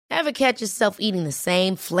Ever catch yourself eating the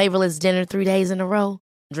same flavorless dinner 3 days in a row?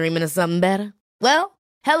 Dreaming of something better? Well,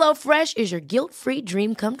 HelloFresh is your guilt-free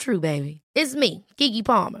dream come true, baby. It's me, Keke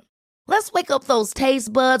Palmer. Let's wake up those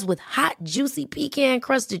taste buds with hot, juicy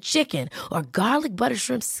pecan-crusted chicken or garlic butter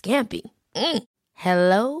shrimp scampi.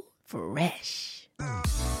 Hello Fresh.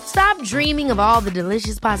 Stop dreaming of all the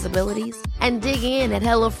delicious possibilities and dig in at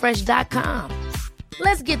HelloFresh.com.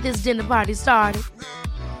 Let's get this dinner party started.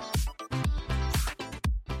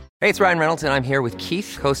 Hey, it's Ryan Reynolds, and I'm here with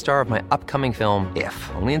Keith, co-star of my upcoming film,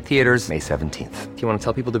 If, only in theaters May 17th. Do you want to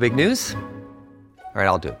tell people the big news? All right,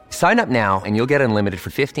 I'll do it. Sign up now and you'll get unlimited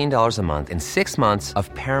for $15 a month and 6 months of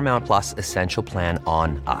Paramount Plus Essential Plan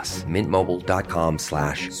on us.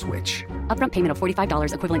 MintMobile.com/switch. Upfront payment of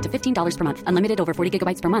 $45 equivalent to $15 per month. Unlimited over 40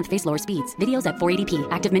 gigabytes per month. Face lower speeds. Videos at 480p.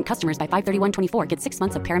 Active Mint customers by 531.24 get 6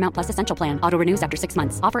 months of Paramount Plus Essential Plan. Auto renews after 6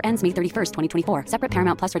 months. Offer ends May 31st, 2024. Separate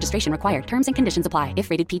Paramount Plus registration required. Terms and conditions apply if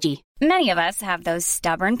rated PG. Many of us have those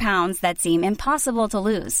stubborn pounds that seem impossible to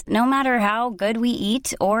lose, no matter how good we eat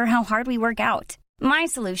or how hard we work out. My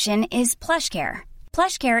solution is PlushCare.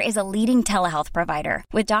 PlushCare is a leading telehealth provider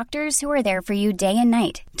with doctors who are there for you day and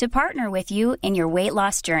night to partner with you in your weight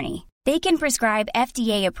loss journey. They can prescribe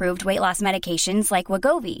FDA-approved weight loss medications like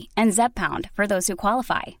Wegovy and Zepbound for those who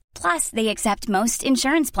qualify. Plus, they accept most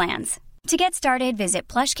insurance plans. To get started,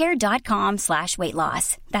 visit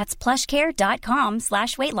plushcare.com/weightloss. That's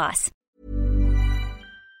plushcare.com/weightloss.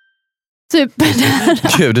 Supernära.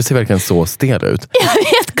 Gud, du ser verkligen så stel ut. Jag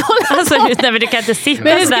vet, kolla. Alltså, nej, men du kan inte sitta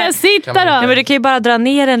Men hur ska jag sitta då? Nej, men du kan ju bara dra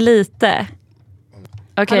ner den lite.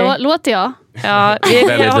 Okej. Hallå, låter jag? Ja,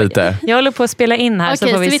 Väldigt lite. Jag håller på att spela in här, så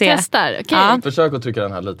får vi se. Okej, så vi testar. Okay. Ja. Försök att trycka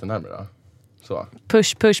den här lite närmare då. Så.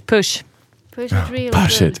 Push, push, push. Push it real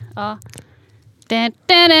Push good. it. Ja. Okej,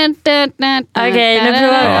 nu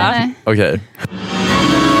provar vi. Ja, okej.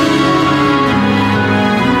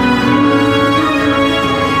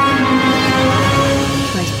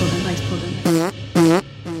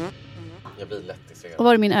 Och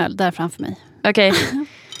var är min öl? Där framför mig. Okej.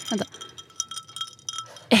 Vänta.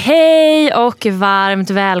 Hej och varmt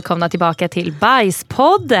välkomna tillbaka till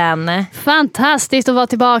Bajspodden. Fantastiskt att vara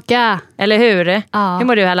tillbaka. Eller hur? Ja. Hur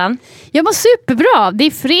mår du, Helen? Jag mår superbra. Det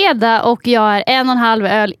är fredag och jag är 1,5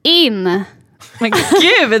 öl in. Men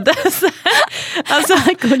gud! Alltså,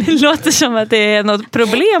 det låter som att det är något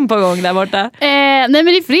problem på gång där borta. Nej, men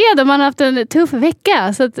det är fredag. Man har haft en tuff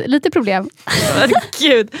vecka. Så att, lite problem.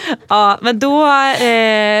 Gud. Ja, men då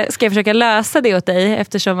ska jag försöka lösa det åt dig.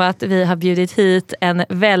 Eftersom att vi har bjudit hit en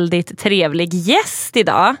väldigt trevlig gäst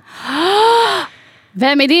idag.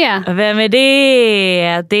 Vem är det? Vem är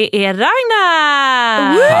det? Det är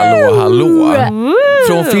Ragnar! Hallå.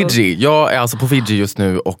 Från Fiji. Jag är alltså på Fiji just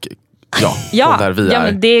nu och där vi är.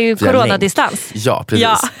 Men det är ju coronadistans. Ja, precis.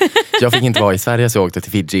 Ja. Jag fick inte vara i Sverige så jag åkte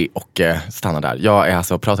till Fiji och stannade där. Jag är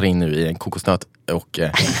alltså, pratar in nu i en kokosnöt och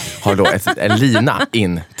har då en lina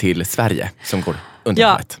in till Sverige som går under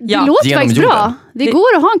havet. Det låter genom faktiskt jorden. bra. Det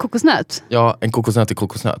går att ha en kokosnöt. Ja, en kokosnöt är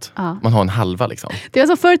kokosnöt. Ja. Man har en halva liksom. Det var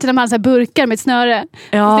som förr till när man hade så här burkar med ett snöre.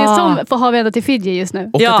 Ja. Det är som har vi ända till Fiji just nu.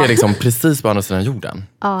 Och att det är liksom precis på andra sidan jorden.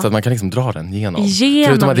 Ja. Så att man kan liksom dra den igenom.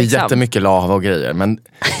 Förutom att det är liksom jättemycket lava och grejer. Men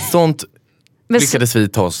sånt lyckades vi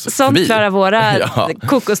ta oss sånt förbi. klarar våra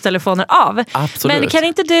kokostelefoner av. Absolut. Men kan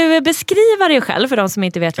inte du beskriva dig själv för de som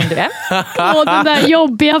inte vet vem du är? Den där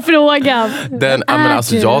jobbiga frågan. Men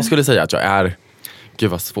alltså, jag skulle säga att jag är... Gud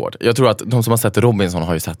vad svårt. Jag tror att de som har sett Robinson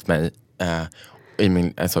har ju sett mig i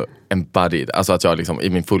min embodied. Alltså att jag liksom i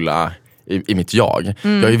min fulla... I mitt jag.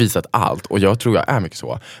 Jag har ju visat allt och jag tror jag är mycket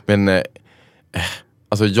så. Men...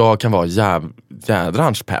 Alltså jag kan vara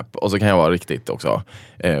jädrans pepp och så kan jag vara riktigt också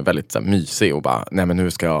väldigt så här, mysig och bara, nej men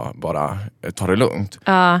nu ska jag bara ta det lugnt.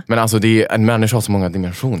 Men alltså en människa har så många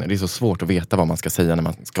dimensioner. Det är så svårt att veta vad man ska säga när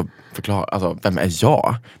man ska förklara, alltså vem är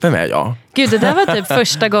jag? Vem är jag? Gud, det där var typ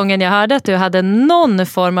första gången jag hörde att du hade någon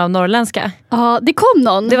form av norrländska. Ja, det kom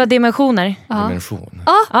någon. Det var dimensioner. Dimension.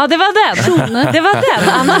 Ja, det var den. Det var den,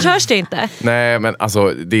 annars hörs det inte. Nej men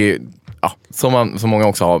alltså det som många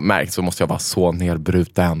också har märkt så måste jag vara så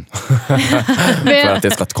nedbruten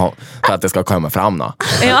för att det ska komma fram då.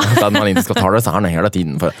 Så att man inte ska ta det så här hela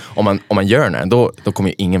tiden, för om man gör det då kommer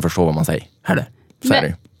ju ingen förstå vad man säger. Hörde? Så är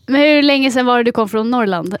det. Men hur länge sedan var det du kom från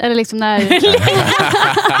Norrland? Eller liksom när...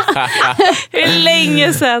 Hur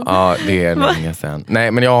länge sedan? Ja, det är länge sedan.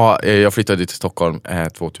 Nej, men jag flyttade till Stockholm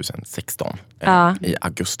 2016 i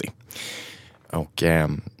augusti. Och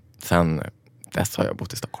sen dess har jag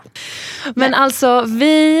bott i Stockholm. Men alltså,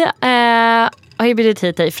 vi har ju bjudit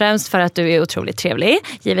hit dig främst för att du är otroligt trevlig,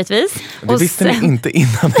 givetvis. Det visste ni inte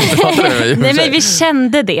innan vi pratade med mig. Nej, men vi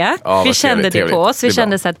kände det. Ja, vi kände det på oss. Vi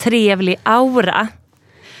kände så här trevlig aura.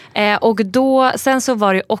 Och då, sen så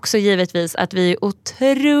var det också givetvis att vi är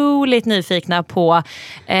otroligt nyfikna på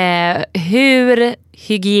hur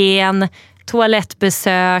hygien,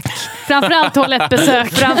 toalettbesök, Framförallt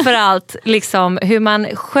toalettbesök. framförallt liksom hur man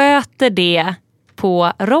sköter det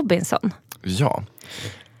på Robinson. Ja.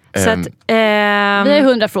 Så att, Vi har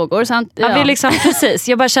 100 frågor. Sant? ja. Vi liksom, precis.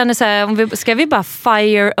 Jag bara känner så här, ska vi bara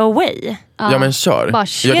fire away? Ja men kör. Bara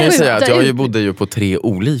Jag kan ju säga att jag ut. bodde ju på 3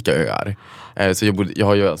 olika öar. Så jag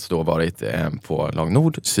har ju alltså då varit på lag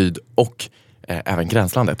nord, syd och även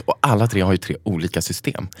gränslandet. Och alla 3 har ju 3 olika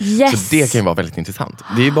system. Yes. Så det kan ju vara väldigt intressant.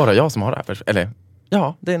 Det är ju bara jag som har det här. Eller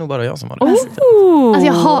ja, det är nog bara jag som har det. Alltså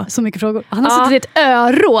jag har så mycket frågor. Han har suttit i ett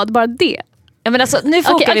öråd, bara det. Ja, men alltså, nu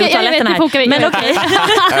fokar vi på toaletten här. Men okej.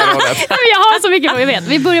 Jag har så mycket frågor, jag vet.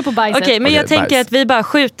 Vi börjar på bajset. Okej, men Okej, jag tänker bajs. att vi bara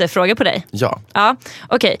skjuter frågor på dig. Ja. Ja,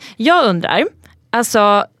 okej. Jag undrar,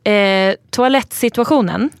 alltså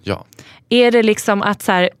toalettsituationen. Ja. Är det liksom att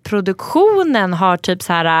så här, produktionen har typ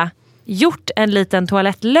så här gjort en liten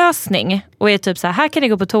toalettlösning och är typ så här kan ni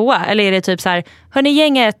gå på toa? Eller är det typ så här, hörni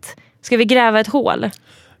gänget, ska vi gräva ett hål?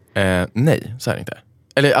 Nej, så är det inte.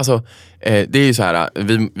 Eller alltså, det är ju så här,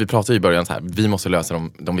 vi pratade i början så här, vi måste lösa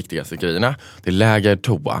de viktigaste grejerna. Det är läger,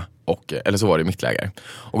 toa och, eller så var det mitt läger.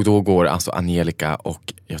 Och då går alltså Angelica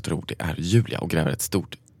och jag tror det är Julia och gräver ett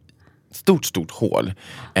stort hål.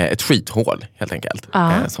 Ett skithål helt enkelt.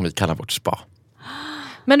 Som vi kallar vårt spa.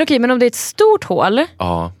 Men okej, men om det är ett stort hål,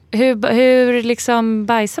 Ja. hur liksom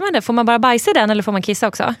bajsar man det? Får man bara bajsa i den eller får man kissa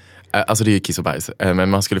också? Alltså det är ju kiss och bajs. Men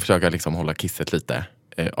man skulle försöka liksom hålla kisset lite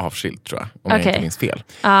avskilt tror jag. Om jag Okej. inte minns fel.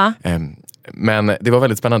 Ja. Men det var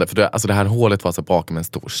väldigt spännande för alltså det här hålet var så bakom en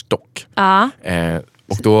stor stock. Ja.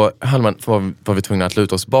 Och då var vi tvungna att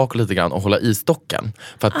luta oss bak lite grann och hålla i stocken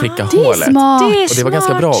för att pricka Det är hålet. smart. Och det var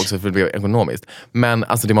ganska bra också för det blev ekonomiskt. Men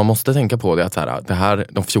alltså det man måste tänka på är att så här, det här,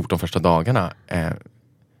 de 14 första dagarna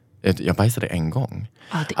jag bajsade en gång.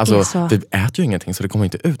 Ja, det är alltså så. vi äter ju ingenting så det kommer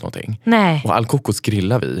inte ut någonting. Nej. Och all kokos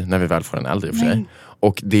grillar vi när vi väl får en eld i och för sig.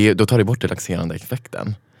 Och då tar det bort relaxerande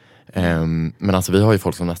effekten. Men alltså vi har ju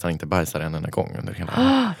folk som nästan inte bajsar en enda gång under hela...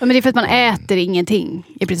 Ja, men det är för att man äter ingenting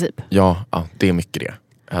i princip. Ja, det är mycket det.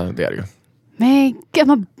 Ja, det är det ju.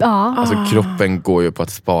 Men ja. Alltså kroppen går ju på att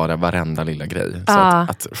spara varenda lilla grej. Så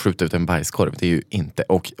att skjuta ut en bajskorv, det är ju inte...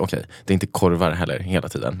 Och okej, det är inte korvar heller hela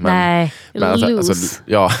tiden. Men, Nej. men alltså,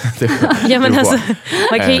 ja, Ja, men alltså, på.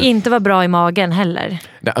 man kan ju inte vara bra i magen heller.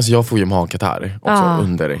 Nej, alltså jag får ju magkatarr också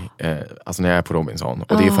under, alltså när jag är på Robinson.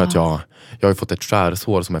 Och det är för att jag har ju fått ett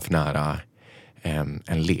skärsår som är för nära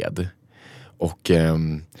en led. Och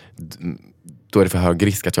då är det för hög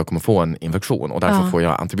risk att jag kommer få en infektion. Och därför får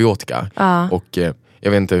jag antibiotika. Och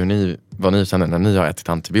jag vet inte vad ni känner när ni har ätit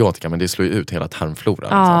antibiotika. Men det slår ju ut hela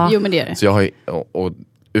tarmfloran. Liksom. Jo, men det är det. Så jag har ju, och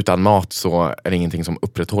utan mat så är det ingenting som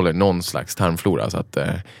upprätthåller någon slags tarmflora. Så att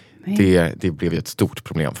det blev ju ett stort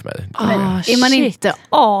problem för mig. Men är man inte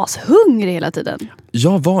ashungrig hela tiden?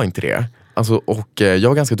 Jag var inte det. Alltså, och jag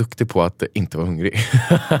var ganska duktig på att inte vara hungrig.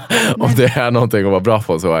 Om det är någonting att vara bra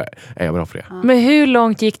på så är jag bra på det. Men hur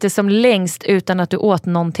långt gick det som längst utan att du åt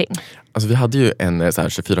någonting? Alltså vi hade ju en så här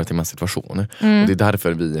 24 timmars situation. Och det är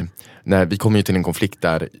därför vi kommer ju till en konflikt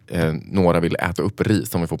där några vill äta upp ris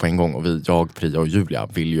som vi får på en gång. Och jag, Priya och Julia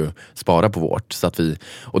vill ju spara på vårt. Så att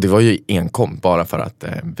och det var ju enkom bara för att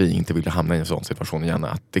vi inte ville hamna i en sån situation igen.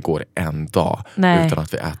 Att det går en dag utan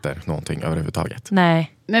att vi äter någonting överhuvudtaget.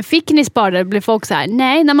 Nej. Men fick ni spara? Blev folk så här,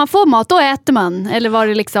 nej, när man får mat då äter man? Eller var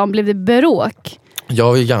det liksom, blev det bråk?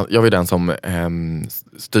 Jag var den som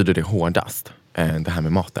styrde det hårdast. Det här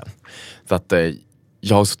med maten. Så att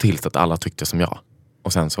jag såg till så att alla tyckte som jag.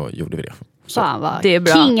 Och sen så gjorde vi det. Fan vad det är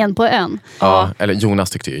bra. kingen på ön. Ja, eller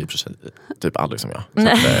Jonas tyckte ju i och för sig typ aldrig som jag. Så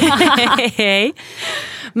att,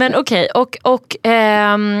 Men okej, och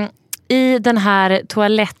i den här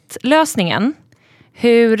toalettlösningen,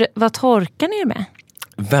 vad torkar ni er med?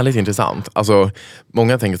 väldigt intressant. Alltså,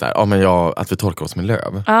 många tänker så här, att vi torkar oss med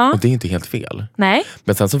löv. Ja. Och det är inte helt fel. Nej.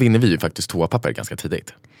 Men sen så vinner vi ju faktiskt toapapper ganska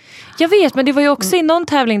tidigt. Jag vet, men det var ju också i någon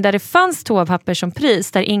tävling där det fanns toapapper som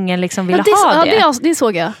pris, där ingen liksom ville ha det. Ja, det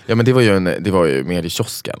såg jag. Ja, men det var ju mer i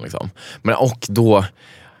kiosken liksom. Men och då,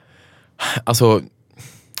 alltså,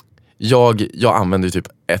 jag använde ju typ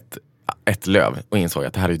ett löv och insåg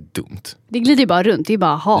att det här är dumt. Det glider ju bara runt, det är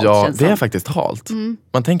bara halt. Ja, känns det är som. faktiskt halt.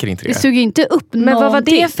 Man tänker inte det. Det suger ju inte upp Men vad var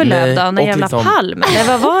det för löv då? Nej, En och jävla liksom- palm? Eller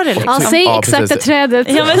vad var det liksom? Ja, säg Ja, exakta precis. trädet.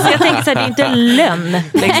 Ja, men så jag tänkte såhär, det är inte en lönn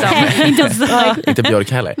liksom. Inte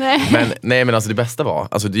björk heller. Men alltså det bästa var,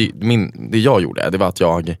 alltså det jag gjorde, det var att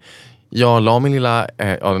Jag la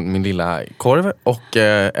min lilla korv och,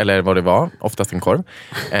 eller vad det var, oftast en korv,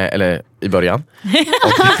 eller i början.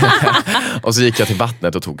 Och så gick jag till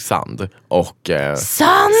vattnet och tog sand. Och,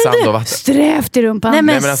 Sand och vatten. Strävt i rumpan. Nej,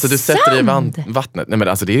 Men alltså du sätter i vattnet. Nej men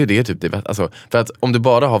alltså det är typ det, alltså, för att om du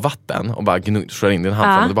bara har vatten och bara kör in din hand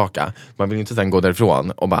fram och tillbaka, man vill inte sen gå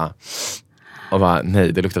därifrån och bara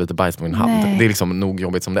nej, det luktar lite bajs på min hand. Nej. Det är liksom nog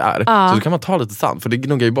jobbigt som det är. Så då kan man ta lite sand, för det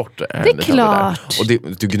gnuggar ju bort. Det är klart. Och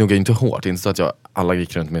du gnuggar ju inte hårt. Det är inte så att alla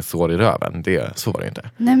gick runt med sår i röven. Så var det inte.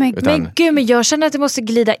 Nej, Men gud, men jag känner att det måste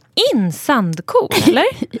glida in sandkorn, eller?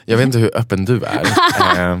 Jag vet inte hur öppen du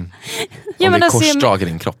är. Om det är korsdrag i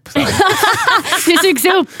din kropp. Det sugs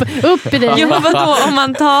upp i dig. Jo, men vadå, om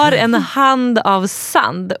man tar en hand av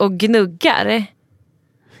sand och gnuggar?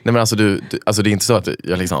 Nej men alltså, alltså det är inte så att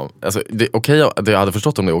jag liksom, alltså det är okej, jag hade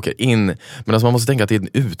förstått om det åker in, men alltså man måste tänka att det är en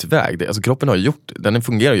utväg. Alltså kroppen har gjort, den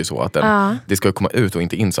fungerar ju så att det ska komma ut och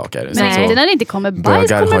inte in saker. Nej, så när det inte kommer bajs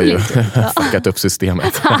bögar kommer har ju inte. fuckat upp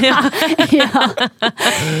systemet.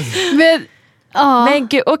 Ja. Men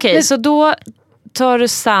gud, okej, så då tar du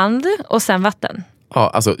sand och sen vatten.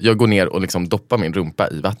 Ja, alltså jag går ner och liksom doppar min rumpa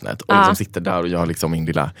i vattnet och liksom sitter där och gör liksom min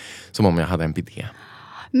lilla, som om jag hade en bidé.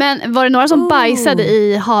 Men var det några som bajsade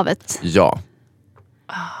i havet? Ja.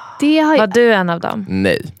 Var du en av dem?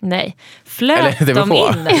 Nej. Flöt det de på.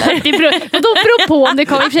 in eller? Det beror på om det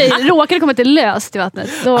kom, i och för sig, råkade komma till löst i vattnet.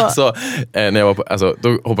 Då... Alltså, när jag var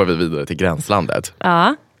då hoppar vi vidare till gränslandet.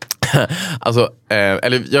 Ja. Alltså,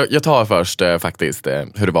 eller jag tar först faktiskt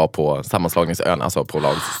hur det var på sammanslagningsön, alltså på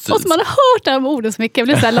lag syd. Och man har hört det här med orden så mycket. Jag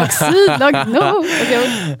blir såhär, lag syd, lag nord.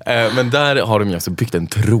 Men där har de ju alltså byggt en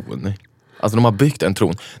tron. Alltså de har byggt en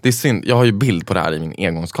tron. Det är synd, jag har ju bild på det här i min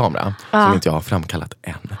engångskamera som inte jag har framkallat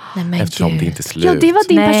än. Nej, eftersom det inte är slut. Ja, det var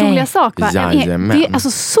din personliga sak, va? Jajamän. Det är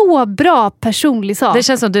alltså så bra personlig sak. Det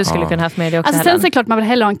känns som du skulle kunna haft med det också. Alltså, sen så är det klart man vill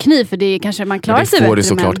hellre ha en kniv, för det kanske man klarar men sig det bättre. får du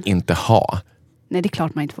såklart inte ha. Nej, det är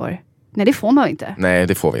klart man inte får. Nej, det får man inte. Nej,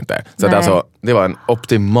 det får vi inte. Så att alltså, det var en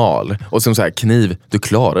optimal. Och som så här, kniv, du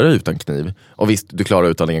klarar dig utan kniv. Och visst, du klarar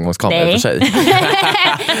dig utan engångskamera för sig.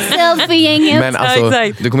 Selfie-gänget. Men alltså,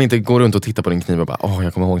 exakt. du kommer inte gå runt och titta på din kniv och bara,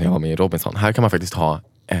 jag kommer ihåg när jag var med i Robinson. Här kan man faktiskt ha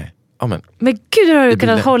men gud, hur har du det blir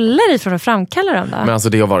kunnat lätt. hålla dig från att framkalla dem då? Men alltså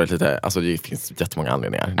det har varit lite, alltså det finns jättemånga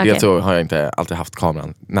anledningar. Okay. Dels så har jag inte alltid haft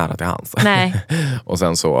kameran nära till hands. Nej. Och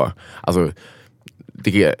sen så, alltså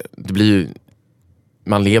det blir ju,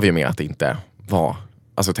 man lever ju med att det inte var,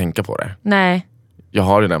 alltså tänka på det. Nej. Jag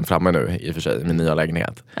har ju den framme nu i och för sig i min nya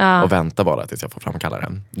lägenhet. Och väntar bara tills jag får framkalla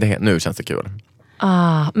den. Nu känns det kul.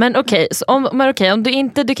 Men okej, om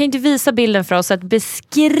du kan inte visa bilden för oss, så att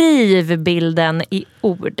beskriv bilden i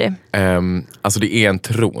ord. Alltså det är en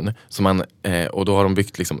tron som man, och då har de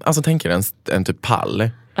byggt liksom, alltså tänk er en typ pall.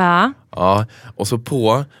 Ja. Och så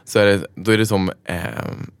så är det, då är det som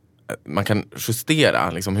man kan justera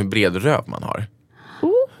liksom hur bred röv man har.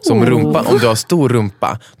 Som rumpa, om du har stor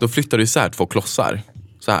rumpa, då flyttar du isär 2 klossar.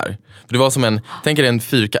 Så här. För det var som tänk er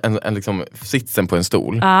en liksom sitsen på en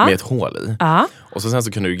stol med ett hål i. Och sen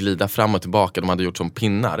så kunde du glida fram och tillbaka, de hade gjort som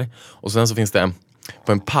pinnar. Och sen så finns det,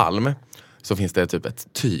 på en palm så finns det typ ett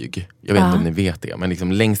tyg. Jag vet inte om ni vet det, men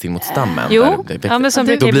liksom längst in mot stammen. Jo, där men som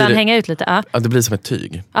brukar ibland hänga ut lite. Ja, det blir som ett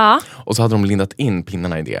tyg. Och så hade de lindat in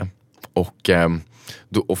pinnarna i det. Och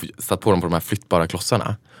satt på dem på de här flyttbara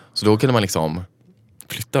klossarna. Så då kunde man liksom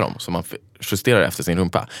flytta dem så man justerar efter sin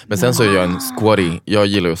rumpa. Men sen så är jag en squatty. Jag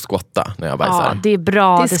gillar ju att squatta när jag bajsar. Ja, det är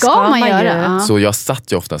bra. Det ska man göra. Så jag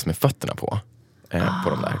satt ju oftast med fötterna på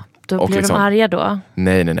de där. Då och blir liksom, de arga då?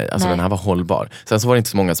 Nej. Alltså den här var hållbar. Sen så var det inte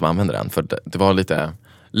så många som använde den. För det var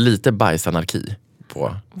lite bajsanarki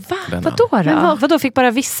på den. Vadå då? Vadå, fick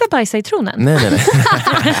bara vissa bajsa i tronen? Nej.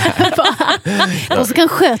 Och så kan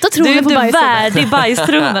sköta tronen. Du är på inte bajset. värdig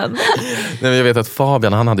bajstronen. Nej, men jag vet att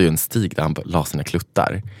Fabian, han hade ju en stig där han la sina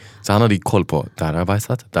kluttar. Så han hade ju koll på, där har jag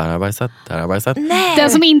bajsat, där har jag bajsat, där har jag bajsat. Nej. Den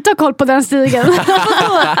som inte har koll på den stigen.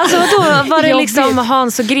 Vadå? Var det liksom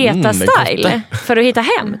Hans och Greta-style? För att hitta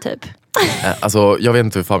hem typ? Alltså jag vet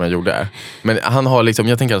inte hur Fabian gjorde. Men han har liksom,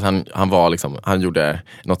 jag tänker att han var liksom, han gjorde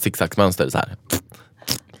något zigzag-mönster så här.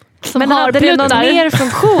 Men hade det någon mer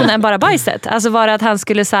funktion än bara bajset? Alltså var det att han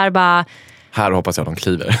skulle så här bara... Här hoppas jag de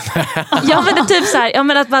kliver. Ja, men det typ så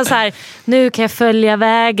här, att man så här, nu kan jag följa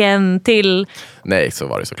vägen till... Nej, så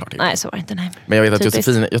var det såklart inte. Nej, så var det inte, nej. Men jag vet att Typiskt.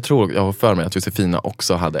 Josefina, jag har för mig att Josefina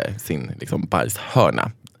också hade sin liksom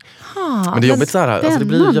bajshörna. Men det är jobbigt så här, alltså det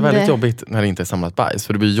blir ju väldigt jobbigt när det inte är samlat bajs.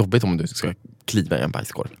 För det blir jobbigt om du ska kliva i en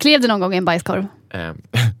bajskorv. Klev du någon gång i en bajskorv?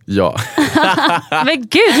 Ja. Men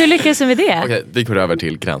gud, hur lyckas du med det? Okej, vi går över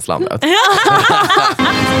till gränslandet.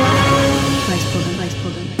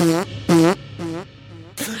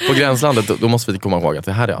 På på Gränslandet, då måste vi komma ihåg att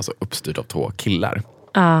det här är alltså uppstyrt av 2 killar.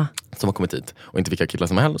 Som har kommit hit. Och inte vilka killar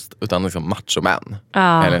som helst, utan liksom machomän.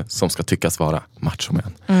 Eller som ska tyckas vara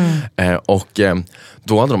machomän.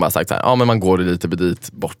 Då hade de bara sagt så här, men man går lite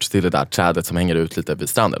dit bort till det där trädet som hänger ut lite vid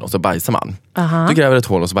stranden. Och så bajsar man. Du gräver ett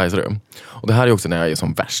hål och så bajsar du. Och det här är också när jag är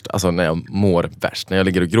som värst. Alltså när jag mår värst. När jag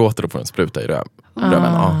ligger och gråter och får en spruta i röven.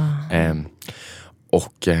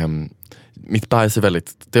 Mitt bajs är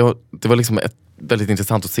väldigt... Det var liksom väldigt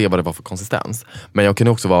intressant att se vad det var för konsistens. Men jag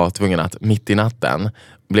kunde också vara tvungen att mitt i natten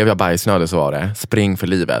blev jag bajsnödig, så var det spring för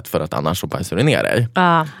livet, för att annars så bajsar du ner dig.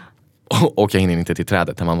 Och jag hinner inte till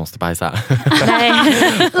trädet där man måste bajsa. Nej.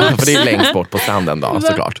 För det är längst bort på stranden då,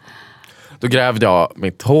 såklart. Då grävde jag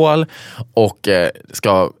mitt hål och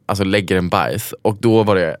lägger en bajs. Och då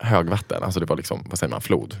var det högvatten. Alltså det var liksom, vad säger man,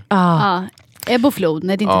 flod. Ebboflod,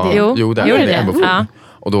 nej det är inte det. Jo, det är Ebboflod.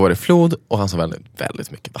 Och då var det flod och han så väldigt,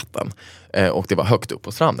 väldigt mycket vatten. Och det var högt upp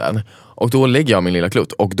på stranden. Och då lägger jag min lilla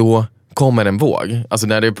klutt och då kommer en våg. Alltså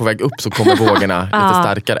när det är på väg upp så kommer vågorna lite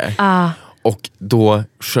starkare. Och då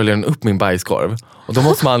sköljer den upp min bajskorv. Och då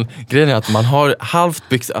måste man, grejen är att man har halvt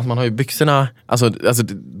byxor, alltså man har ju byxorna, alltså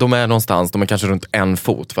de är någonstans, de är kanske runt 1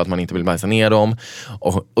 fot för att man inte vill bajsa ner dem.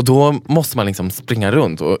 Och då måste man liksom springa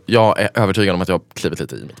runt och jag är övertygad om att jag har klivit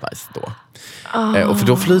lite i mitt bajs då. Och för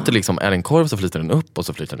då flyter liksom, är det en korv så flyter den upp och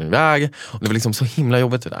så flyter den iväg. Och det var liksom så himla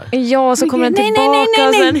jobbigt det där. Ja, så kommer den tillbaka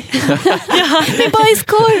och sen... Det är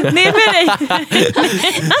bajskorv! Ner med dig!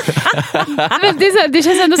 Men det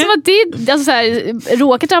känns ändå som att det alltså så här,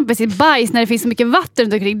 råkar trampa i sitt bajs när det finns så mycket vatten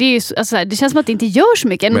runt omkring. Det, är ju, alltså så här, det känns som att det inte gör så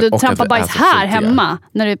mycket. Än att du trampar bajs här hemma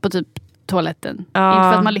när du är på typ toaletten. Inte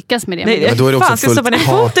för att man lyckas med det. Men då är det också ska stoppa ner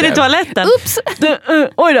foten i toaletten. Ups!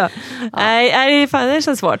 Oj då. Nej, det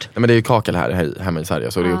känns svårt. Men det är ju kakel här hemma i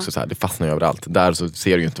Sverige. Så det är också så här, det fastnar ju överallt. Där så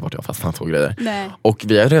ser du ju inte vart jag har fastnat på grejer. Nej. Och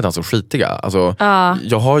vi är redan så skitiga. Alltså,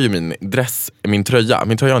 jag har ju min dress, min tröja.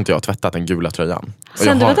 Min tröja har inte jag tvättat, den gula tröjan.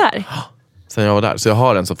 Sen du var där? Sen jag var där. Så jag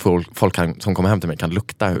har en så folk som kommer hem till mig kan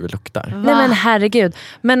lukta hur det luktar. Nej men herregud.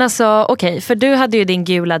 Men alltså okej, för du hade ju din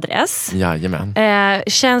gula dress. Jajamän.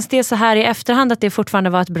 Känns det så här i efterhand att det fortfarande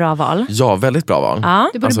var ett bra val? Ja, väldigt bra val.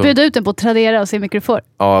 Du borde bjuda ut den på Tradera och se hur mycket du får.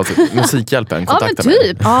 Ja, alltså, Musikhjälpen kontaktar mig.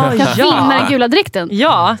 Typ. Kan finna den gula dräkten.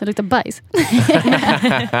 Ja. Så det luktar bajs.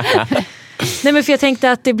 Nej men för jag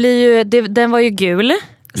tänkte att det blir ju, den var ju gul.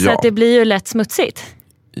 Så att det blir ju lätt smutsigt.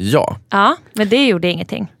 Ja. Ja, men det gjorde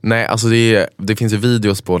ingenting. Nej, alltså det finns ju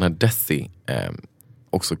videos på när Desi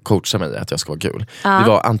också coachar mig att jag ska vara gul. Det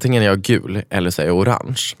var antingen jag gul eller så är jag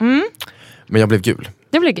orange. Men jag blev gul.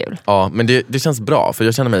 Det blev gul. Ja, men det känns bra. För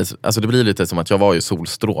jag känner mig, alltså det blir lite som att jag var ju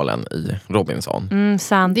solstrålen i Robinson.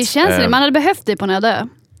 Sant. Det känns det, man hade behövt dig på en öde.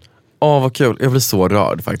 Vad kul, jag blir så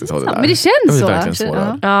rörd faktiskt av det där. Men det känns jag så. Verkligen så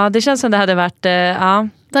rörd. Ja, det känns som det hade varit,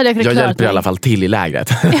 Jag hjälper i alla fall till i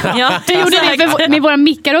lägret. Ja, du gjorde det med våra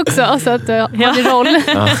mickar också, så att hade roll.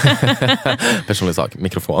 Personlig sak,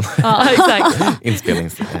 mikrofon. Ja, exakt.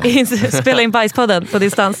 Spela in bajspodden på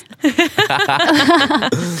distans.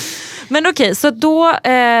 Men okej, så då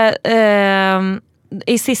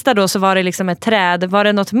i sista då så var det liksom ett träd. Var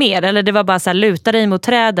det något mer? Eller det var bara så här, luta dig mot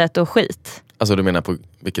trädet och skit? Alltså du menar på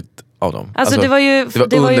vilket av dem? Alltså det var ju...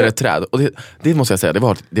 Det var under ett träd. Och det måste jag säga, det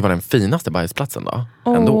var den finaste bajsplatsen då.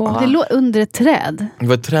 Ändå. Det låg under ett träd. Det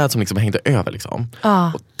var ett träd som liksom hängde över liksom.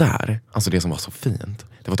 Och där, alltså det som var så fint,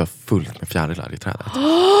 det var att det var fullt med fjärilar i trädet.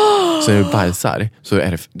 Så när du bajsar så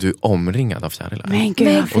är du omringad av fjärilar. Men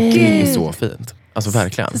gud, och det är så fint. Alltså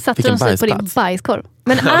verkligen. Så satte de sig på din bajskorv.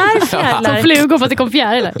 Men är fjärilar... Som flugor för att det kom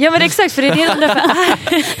fjärilar. Ja men exakt, för det är det undrar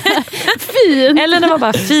Fin. Eller när man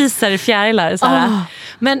bara fiser fjärilar så här.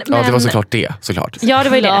 Men, ja, det var såklart det. Såklart. Ja, det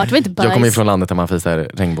var ju det. Det var inte bajs. Jag kommer ju från landet där man fisar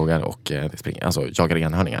regnbågar och det springer, alltså jagar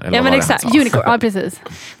enhörningar. Eller ja men exakt. Unicorn, ja precis.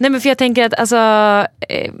 Nej men för jag tänker att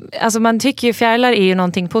alltså man tycker ju fjärilar är ju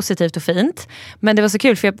någonting positivt och fint. Men det var så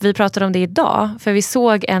kul för vi pratade om det idag. För vi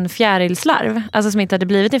såg en fjärilslarv. Alltså som inte hade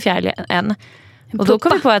blivit en fjäril än. Och då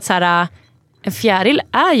kom vi på att så här, en fjäril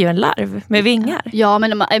är ju en larv med vingar. Ja,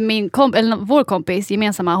 men vår kompis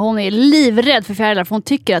gemensamma, hon är livrädd för fjärilar för hon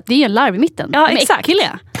tycker att det är en larv i mitten. Ja, de är exakt.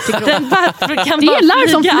 äckliga. Det är en larv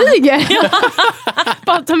som flyger. Ja.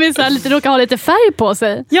 Bara att de är så här, råkar ha lite färg på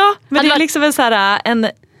sig. Ja, men det är liksom en, så här,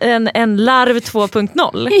 en larv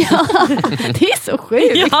 2.0. Ja, det är så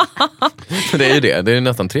sjukt. Ja. Det är ju det är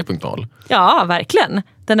nästan 3.0. Ja, verkligen.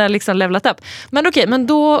 Den har liksom levlat upp. Men okej, men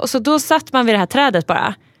då satt man vid det här trädet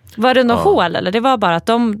bara. Var det något hål eller? Det var bara att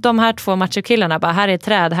de här 2 machokillarna bara, här är ett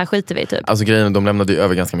träd, här skiter vi typ. Alltså grejen, de lämnade ju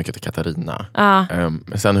över ganska mycket till Katarina.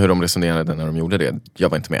 Sen hur de resonerade när de gjorde det, jag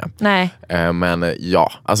var inte med. Nej. Men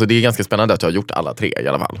ja, alltså det är ganska spännande att jag har gjort alla 3 i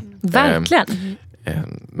alla fall. Verkligen.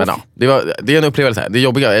 Men ja, det är en upplevelse. Det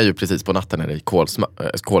jobbiga är ju precis på natten när det är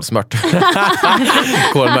kolsmört.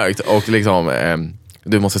 Kolmörkt. Och liksom,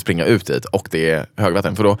 du måste springa ut dit och det är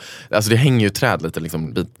högvatten. För då, alltså det hänger ju träd lite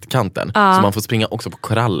liksom vid kanten. Så man får springa också på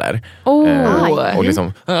koraller. Och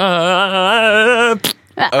liksom...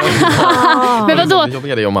 Men vadå? Det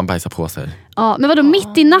jobbiga är om man bajsar på sig. Ja, men vadå,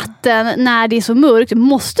 mitt i natten när det är så mörkt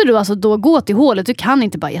måste du alltså då gå till hålet? Du kan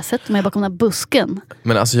inte bara, jag sätter mig bakom den här busken.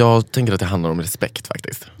 Men alltså jag tänker att det handlar om respekt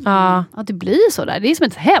faktiskt. Ja, det blir så där. Det är som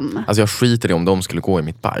ett hem. Alltså jag skiter i om de skulle gå i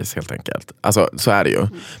mitt bajs helt enkelt. Alltså så är det ju.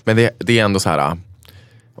 Men det är ändå så här.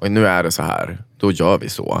 Och nu är det så här. Då gör vi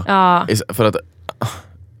så. För att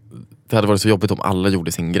det hade varit så jobbigt om alla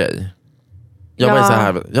gjorde sin grej. Jag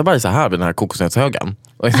bajsar här vid den här kokosnötshögen.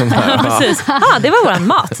 Precis. Det var våran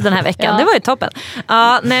mat den här veckan. Det var ju toppen.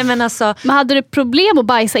 Nej, men hade du problem att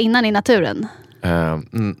bajsa innan i naturen?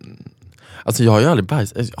 Alltså jag har ju aldrig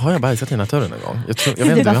har jag bajsat i naturen en gång? Jag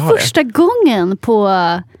vet inte om jag har första gången på,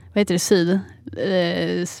 vad heter det, syd?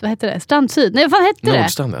 Vad heter det? Strandsyd? Nej, vad hette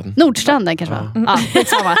Nordstranden. Nordstranden kanske va? Ja,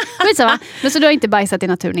 skitsamma. Men så du har inte bajsat i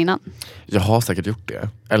naturen innan? Jag har säkert gjort det.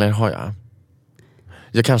 Eller har jag?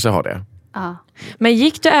 Jag kanske har det. Men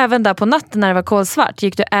gick du även där på natten när det var kolsvart?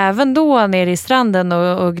 Gick du även då ner i stranden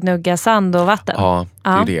och gnugga sand och vatten? Ja, det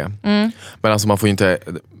är det. Men alltså man får ju inte...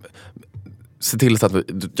 Se till så att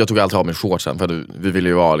jag tog alltid av mig shortsen för vi ville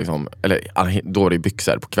ju vara liksom, eller då var det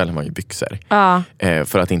byxor, på kvällen var det byxor.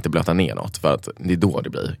 För att inte blöta ner något, för att det är då det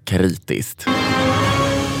blir kritiskt.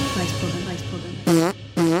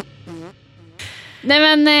 Nej,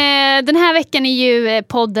 men den här veckan är ju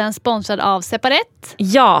podden sponsrad av Separet.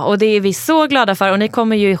 Ja, och det är vi så glada för. Och ni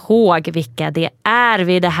kommer ju ihåg vilka det är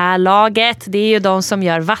vid det här laget. Det är ju de som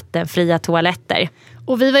gör vattenfria toaletter.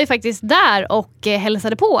 Och vi var ju faktiskt där och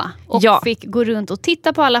hälsade på. Och fick gå runt och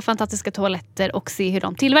titta på alla fantastiska toaletter och se hur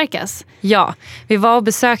de tillverkas. Ja, vi var och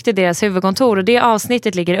besökte deras huvudkontor. Och det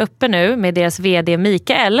avsnittet ligger uppe nu med deras vd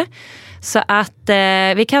Mikael. Så att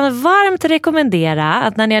vi kan varmt rekommendera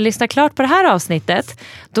att när ni har lyssnat klart på det här avsnittet,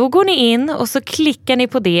 då går ni in och så klickar ni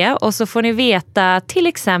på det och så får ni veta till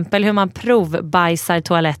exempel hur man provbajsar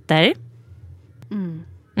toaletter.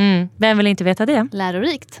 Vem vill inte veta det?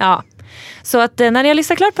 Lärorikt. Ja. Så att när ni har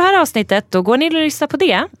lyssnat klart på det här avsnittet, då går ni och lyssnar på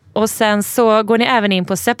det. Och sen så går ni även in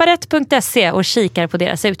på separet.se och kikar på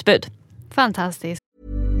deras utbud. Fantastiskt.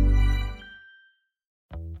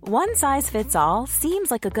 One size fits all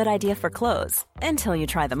seems like a good idea for clothes until you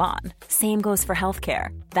try them on. Same goes for healthcare.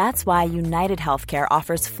 That's why United Healthcare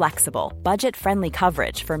offers flexible, budget-friendly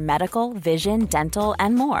coverage for medical, vision, dental,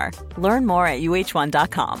 and more. Learn more at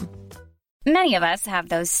uh1.com. Many of us have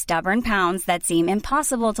those stubborn pounds that seem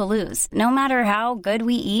impossible to lose, no matter how good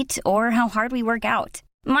we eat or how hard we work out.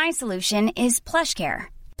 My solution is PlushCare.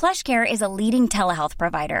 PlushCare is a leading telehealth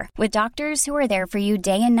provider with doctors who are there for you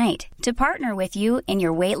day and night to partner with you in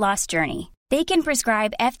your weight loss journey. They can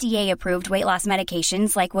prescribe FDA-approved weight loss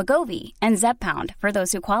medications like Wegovy and Zepbound for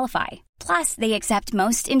those who qualify. Plus, they accept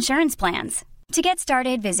most insurance plans. To get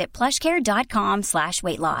started, visit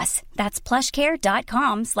plushcare.com/weightloss. That's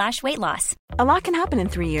plushcare.com/weightloss. A lot can happen in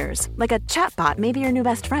 3 years, like a chatbot may be your new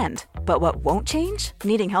best friend. But what won't change?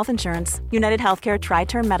 Needing health insurance. United Healthcare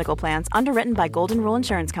Tri-Term Medical Plans, underwritten by Golden Rule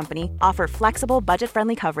Insurance Company, offer flexible,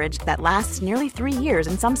 budget-friendly coverage that lasts nearly 3 years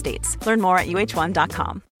in some states. Learn more at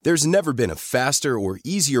uh1.com. There's never been a faster or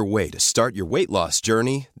easier way to start your weight loss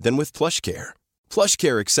journey than with PlushCare.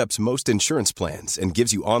 PlushCare accepts most insurance plans and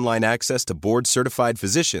gives you online access to board-certified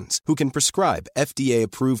physicians who can prescribe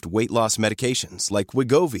FDA-approved weight loss medications like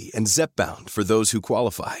Wegovy and Zepbound for those who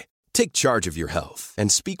qualify. Take charge of your health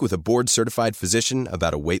and speak with a board-certified physician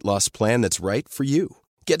about a weight loss plan that's right for you.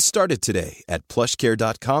 Get started today at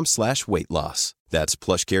plushcare.com/weightloss. That's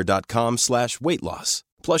plushcare.com/weightloss.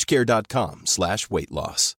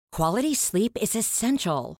 plushcare.com/weightloss. Quality sleep is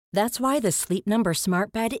essential. That's why the Sleep Number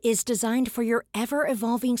Smart Bed is designed for your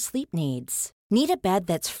ever-evolving sleep needs. Need a bed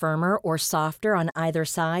that's firmer or softer on either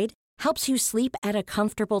side? Helps you sleep at a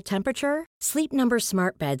comfortable temperature? Sleep Number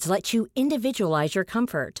Smart Beds let you individualize your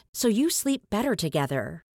comfort, so you sleep better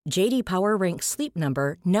together. JD Power ranks Sleep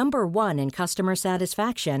Number #1 in customer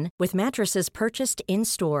satisfaction with mattresses purchased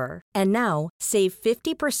in-store. And now, save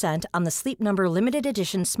 50% on the Sleep Number Limited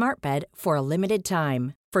Edition Smart Bed for a limited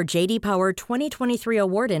time. For JD Power 2023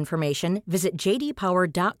 award information, visit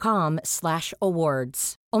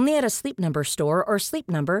jdpower.com/awards. Only at a Sleep Number store or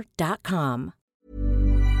sleepnumber.com.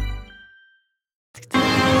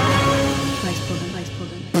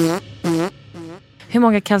 Hur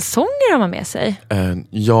många kalsonger har man med sig?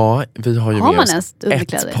 Ja, vi har ju har med oss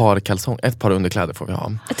ett par kalsonger. Ett par underkläder får vi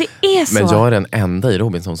ha. Det är så. Men jag är den enda i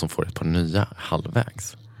Robinson som får ett par nya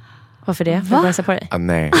halvvägs. Varför det? För att bajsa på dig?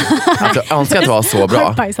 Nej. Alltså, jag önskar att det var så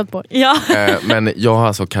bra. Bajsat på. Ja. Men jag har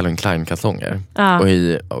alltså Calvin Klein kalsonger.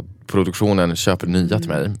 Och produktionen köper nya till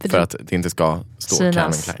mig för att det inte ska stå Synas.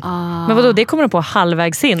 Calvin Klein. Men vadå, det kommer de på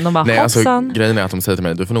halvvägs in. De bara, nej, alltså, hoppsan. grejen är att de säger till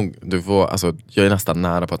mig, alltså, jag är nästan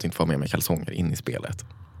nära på att inte få med mig kalsonger in i spelet.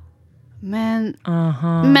 Men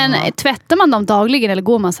tvättar man dem dagligen eller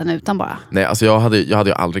går man sen utan bara? Nej, alltså jag hade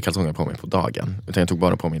ju aldrig kalsonger på mig på dagen. Utan jag tog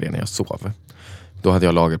bara på mig det när jag sov. Då hade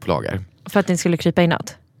jag lager på lager. För att det inte skulle krypa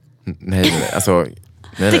inåt? Nej, alltså...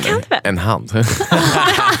 Nej, kan väl? En hand.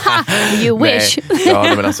 You wish.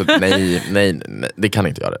 Ja, men alltså, nej, det kan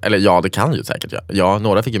inte göra. Eller ja, det kan ju säkert göra. Ja,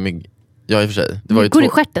 några fick ju mygg. Ja, i och för sig. Det var ju går i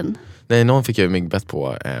stjärten? Nej, någon fick ju myggbett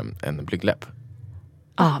på en blygdläpp.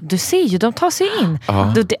 Du ser ju, de tar sig in.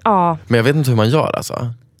 Men jag vet inte hur man gör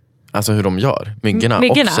alltså hur de gör. Myggorna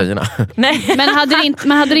och tjejerna. Nej. Men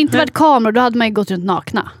hade det inte varit kameror, då hade man ju gått runt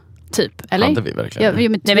nakna. Typ, eller? Hade vi verkligen?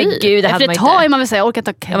 Nej, men gud, det hade man inte. Efter man väl säga, jag orkar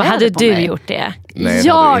ta kläder på mig. Hade du gjort det? Nej,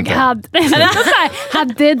 jag hade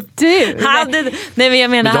du? Nej, men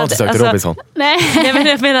jag menar... Du har inte sökt Robinson? Nej.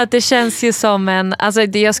 Jag menar att det känns ju som en... Alltså,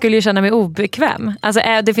 jag skulle ju känna mig obekväm. Alltså,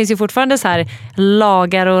 det finns ju fortfarande så här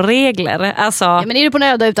lagar och regler. Alltså, ja, men är du på en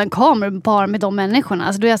öde utan kameror bara med de människorna?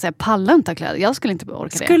 Alltså, då är jag säger, pallar inte ha kläder. Jag skulle inte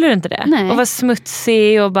orka det. Skulle du inte det? Nej. Och vara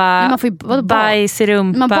smutsig och bara man får ju bajs i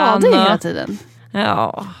rumpan. Man badar ju hela tiden.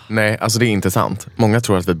 Ja. Nej, alltså det är inte sant. Många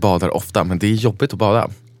tror att vi badar ofta, men det är jobbigt att bada.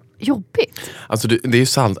 Jobbigt? Alltså det är ju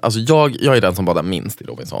sant. Alltså jag är den som badar minst i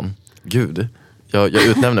Robinson. Gud, jag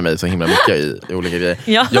utnämner mig så himla mycket i olika grejer.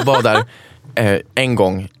 Ja. Jag badar en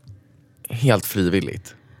gång helt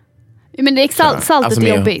frivilligt. Men det är saltet alltså,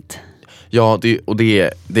 är jobbigt. Ja, det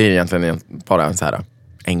är egentligen bara en så här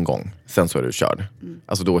en gång. Sen så är du körd.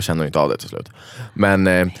 Alltså då känner du inte av det till slut. Men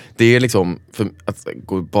det är liksom för att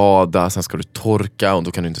gå och bada, sen ska du torka och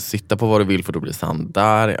då kan du inte sitta på vad du vill för då blir det sand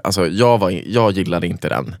där. Alltså jag gillade inte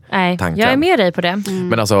den tanken. Jag är med dig på det.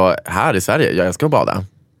 Men alltså här i Sverige, jag älskar att bada.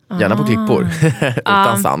 Gärna på klippor.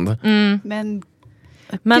 Utan sand.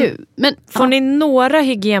 Men får ni några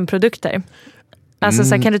hygienprodukter? Alltså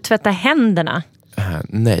så här, kan du tvätta händerna?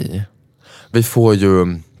 Nej. Vi får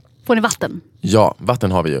ju... Får ni vatten? Ja,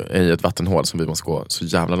 vatten har vi ju i ett vattenhål som vi måste gå så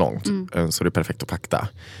jävla långt. Så det är perfekt att pakta.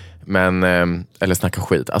 Men, eller snacka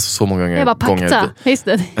skit. Alltså så många gånger. Jag bara pakta, visst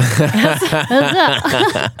det.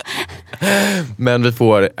 Men vi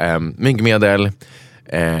får myggmedel.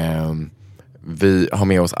 Vi har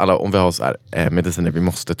med oss alla, om vi har så här, mediciner vi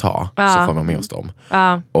måste ta så får vi med oss dem.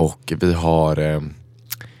 Och vi har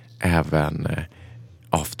även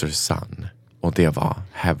After Sun. Och det var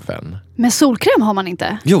heaven. Men solkräm har man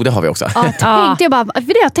inte? Jo, det har vi också. Tänkte jag bara, för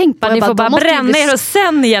det har jag tänkt på. Ni får bara bränna er och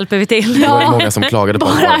sen hjälper vi till. Det var många som klagade på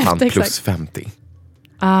att det plus 50.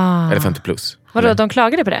 Eller 50 plus. Vadå, de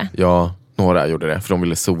klagade på det? Ja, några gjorde det, för de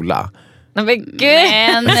ville sola. Men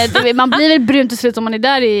gud. Man blir väl brunt till slut om man är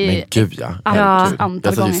där i... Men gud ja.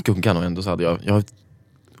 Jag satt i skuggan och ändå så hade jag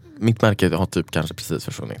mitt märke har typ kanske precis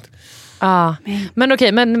försvunnit. Men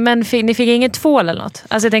okej, men ni fick ingen tvål eller något?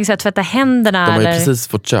 Alltså jag tänker så här, tvätta händerna. De har ju eller? precis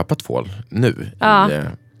fått köpa tvål nu.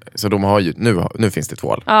 Så de har ju, nu finns det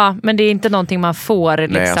tvål. Ja, men det är inte någonting man får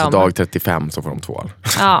liksom. Nej, alltså dag 35 så får de tvål.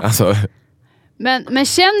 Alltså. Men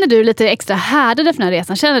känner du lite extra härdad efter den här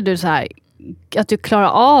resan? Känner du så här att du klarar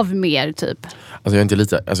av mer typ? Alltså jag är inte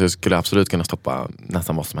lite, alltså jag skulle absolut kunna stoppa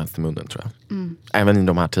nästan vad som helst i munnen tror jag. Även i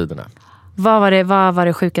de här tiderna. Vad var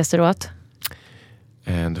det sjukaste du åt?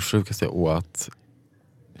 Det sjukaste jag åt...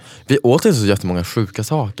 Vi åt inte så jättemånga sjuka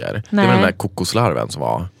saker. Nej. Det var den där kokoslarven som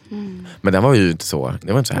var. Men den var ju inte så...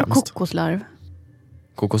 Det var inte så hemskt. Kokoslarv?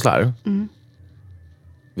 Kokoslarv?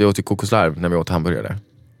 Vi åt ju kokoslarv när vi åt hamburgare.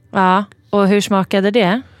 Ja, och hur smakade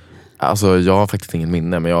det? Alltså jag har faktiskt ingen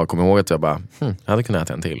minne. Men jag kommer ihåg att jag bara... jag hade kunnat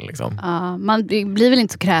äta en till liksom. Ja, man blir väl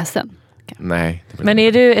inte så kräsen? Nej. Men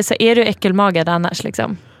är du äckelmagad annars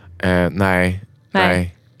liksom? Nej.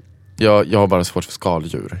 Jag har bara svårt för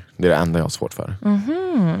skaldjur. Det är det enda jag har svårt för.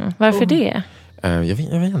 Varför det? Jag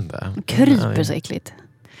vet inte. Kryper så äckligt.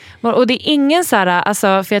 Och det är ingen så här,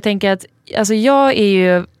 alltså, för jag tänker att alltså, jag är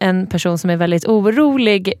ju en person som är väldigt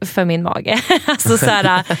orolig för min mage. Alltså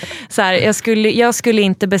så här, jag skulle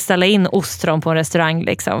inte beställa in ostron på en restaurang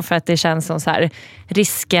liksom, för att det känns som så här,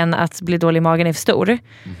 risken att bli dålig i magen är för stor.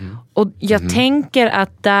 Och jag tänker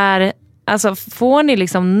att där... Alltså får ni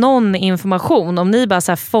liksom någon information om ni bara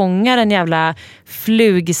så här fångar en jävla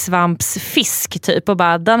flugsvampsfisk typ och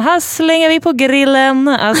bara den här slänger vi på grillen.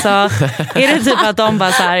 Alltså är det typ att de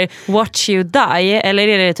bara så här watch you die eller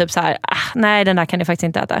är det typ så här nej den där kan ni faktiskt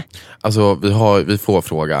inte äta? Alltså vi får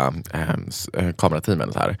fråga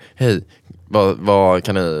kamerateamen så här: hej, vad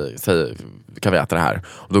kan ni säga, kan vi äta det här?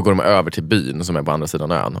 Och då går de över till byn som är på andra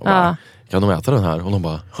sidan ön och bara, kan de äta den här? Och de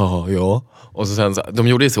bara, ja. Och sen så, de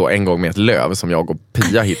gjorde ju så en gång med ett löv som jag och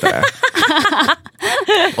Pia hittade.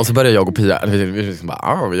 Och så började jag och Pia, vi liksom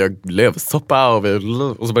bara, vi gör lövsoppa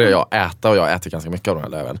och så började jag äta, och jag äter ganska mycket av de här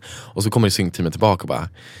löven. Och så kommer synkteamet tillbaka och bara,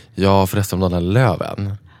 ja förresten de där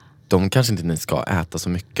löven, de kanske inte ni ska äta så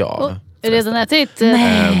mycket av. Redan ätit?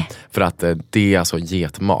 Nej. För att det är alltså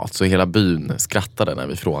getmat, så hela byn skrattade när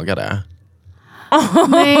vi frågade.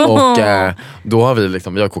 Och då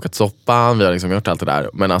har vi har kokat soppan, vi har liksom gjort allt det där.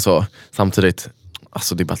 Men alltså samtidigt,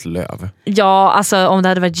 alltså det är bara ett löv. Ja, alltså om det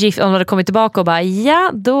hade varit gift, om det hade kommit tillbaka och bara,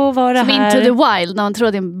 ja då var det som här. Into the wild, när man tror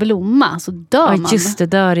att det är en blomma så dör man. Just det,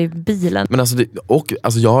 dör i bilen. Men alltså,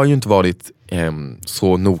 alltså jag har ju inte varit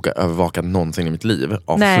så noga övervakad någonsin i mitt liv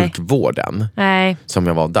av sjukvården. Nej. Som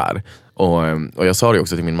jag var där. Och jag sa det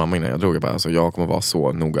också till min mamma innan jag drog. Alltså, jag kommer vara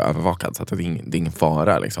så noga övervakad så att det är ingen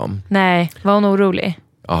fara liksom. Nej, var hon orolig?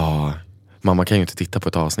 Ja, mamma kan ju inte titta på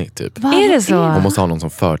ett avsnitt typ. Är det så? Hon måste ha någon som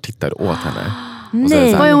förtittar åt henne.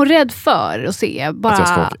 Nej. Vad är hon rädd för att se?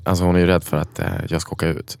 Bara... Att hon är ju rädd för att jag ska åka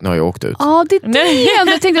ut. Nu har jag åkt ut. Ja, det är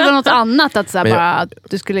det. Jag tänkte det var något annat. Att bara, att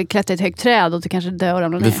du skulle klättra i ett högt träd och du kanske dör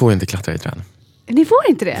av någon. Vi får inte klättra i träd. Ni får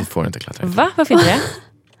inte det? Vi får inte klättra i träd. Va? Varför inte det?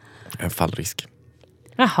 En fallrisk.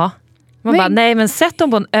 Jaha. Man bara, nej men sätt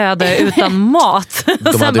dem på en öde utan mat.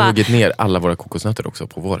 De hade huggit ner alla våra kokosnötter också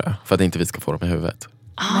på våra. För att inte vi ska få dem i huvudet.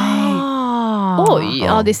 Oj,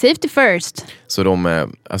 ja det är safety first. Så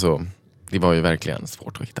det var ju verkligen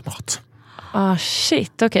svårt att hitta mat.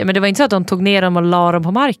 Shit, okej. Men det var inte så att de tog ner dem och la dem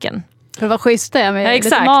på marken? För det var schysst det med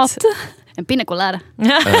lite mat. En pina colada.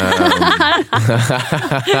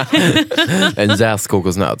 En jäst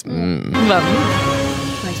kokosnöt.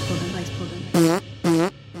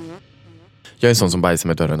 Jag är en sån som bajsar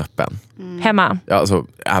med dörren öppen. Hemma? Ja, alltså,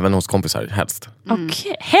 även hos kompisar, helst.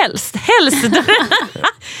 Okej, helst.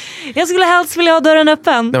 Jag skulle helst vilja ha dörren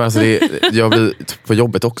öppen. Nej, men alltså jag blir på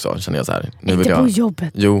jobbet också, känner jag så här. Nu inte på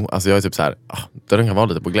jobbet? Jo, alltså jag är typ så här, dörren kan vara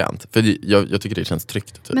lite på glänt. För jag tycker det känns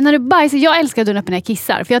tryggt. Typ. Men när du bajsar, jag älskar dörren öppen när jag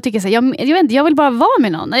kissar. För jag tycker så här, jag vet inte, jag vill bara vara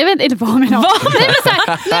med någon. Jag vet inte vara med någon. Nej men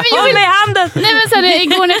såhär, håll mig i handen. Nej men såhär,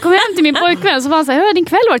 igår när jag kom hem till min pojkvän så var han såhär, hur har din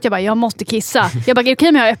kväll varit? Jag bara, jag måste kissa. Jag bara,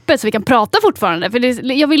 okej men jag är öppet så vi kan prata fortfarande.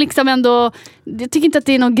 För jag vill liksom ändå, jag tycker inte att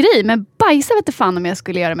det är någon grej. Men bajsa vet inte fan om jag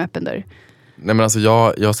skulle göra med öppen dörr. Nej men alltså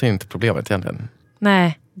jag ser inte problemet egentligen.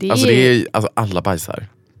 Nej. Alltså alla bajsar.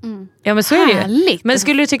 Ja men så är det ju. Härligt. Men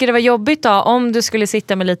skulle du tycka det var jobbigt då om du skulle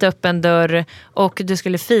sitta med lite öppen dörr och du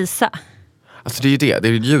skulle fisa? Alltså det är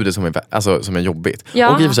ju ljudet som är jobbigt. Ja.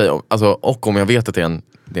 Och i och för sig, alltså, och om jag vet att det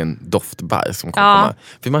är en doftbajs som kommer komma.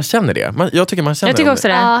 För man känner det. Jag tycker man känner jag tycker också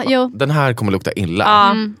det. Den här kommer lukta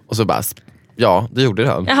illa. Och så bara, ja det gjorde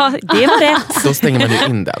den. Ja, det var rätt. Då stänger man ju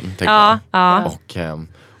in den. Ja.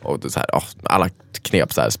 Och så här, alla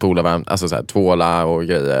knep så här, spola varmt, alltså så här, tvåla och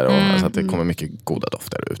grejer och, så att det kommer mycket goda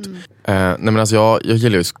dofter ut. Nej men alltså jag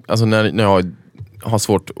gillar ju, alltså när jag har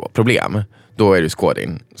svårt problem, då är det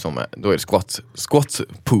skådin då är det squat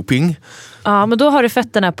pooping. Ja, men då har du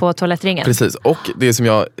fötterna på toalettringen. Precis, och det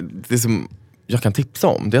som jag kan tipsa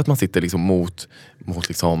om, det är att man sitter liksom mot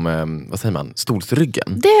liksom, vad säger man,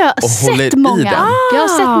 stolsryggen. Det har jag sett många. Jag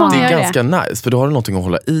har sett många. Det är ganska nice, för då har du någonting att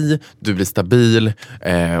hålla i, du blir stabil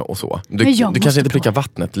och så. Du kanske inte prickar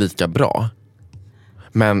vattnet lika bra.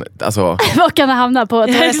 Men alltså... Vad kan det hamna på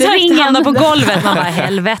toalettringen? Hamna på golvet, man bara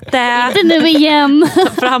helvete. Inte nu igen.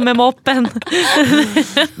 Fram med moppen.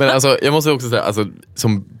 Men alltså, jag måste också säga, alltså,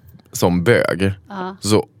 som bög,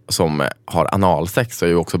 som har analsex, så är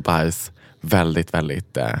ju också bajs väldigt,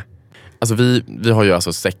 väldigt... Alltså vi har ju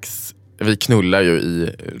alltså sex... Vi knullar ju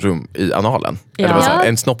i analen. Ja. Eller vad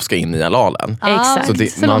en snopp ska in i analen.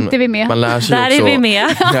 Exakt. Så långt är vi med. Man lär sig där också, är vi med.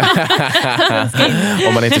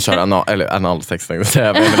 om man inte kör analsex,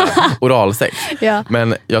 oralsex. Ja.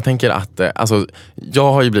 Men jag tänker att alltså,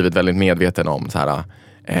 jag har ju blivit väldigt medveten om så här,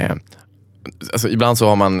 alltså, ibland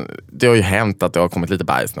så har det har ju hänt att det har kommit lite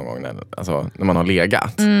bajs någon gång när man har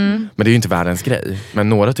legat. Men det är ju inte världens grej. Men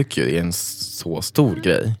några tycker ju det är en så stor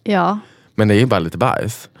grej. Ja. Men det är ju bara lite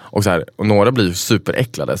bajs. Och, så här, och några blir ju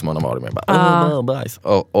superäcklade som man har varit med. Bara, bajs.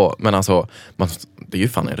 Men alltså, det är ju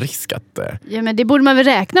fan en risk att... Ja, men det borde man väl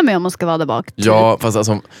räkna med om man ska vara där bak. Ja, fast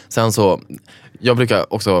alltså, sen så... Jag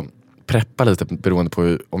brukar också preppa lite beroende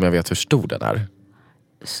på om jag vet hur stor den är.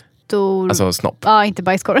 Stor... Alltså snopp. Ja, inte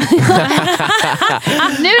bajskorv. Nu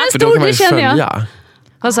är den stor, det känner jag.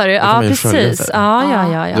 Vad sa du? Ja, precis. Ja.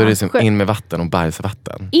 Då är det liksom in med vatten och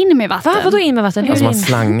bajsvatten. In med vatten? Vadå in med vatten? Alltså man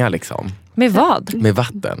slangar liksom. Med vad? Med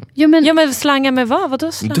vatten. Ja men slanga med vad?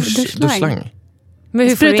 Vadå slang? Duschslang. Men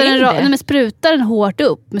hur sprutar får du in det? Nej, men sprutar den hårt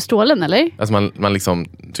upp med strålen eller? Alltså man liksom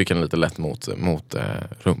trycker den lite lätt mot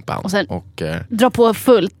rumpan. Och sen och dra på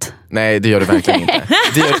fullt. nej, det gör det verkligen inte.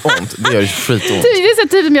 Det gör ont. Det gör skitont. Det är så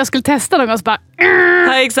typ om jag skulle testa någon gång så bara...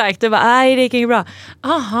 Ja, exakt. Du bara, nej det gick inte bra.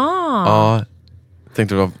 Aha. Ja,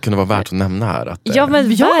 tänkte det kunde vara värt att nämna här. Att, Ja, men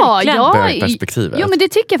verkligen. perspektivet. Jo, men det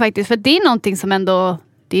tycker jag faktiskt. För det är någonting som ändå...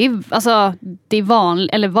 Det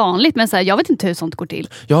är vanligt, men så här, jag vet inte hur sånt går till.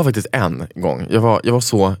 Jag har faktiskt en gång, jag var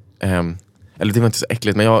så, eller det var inte så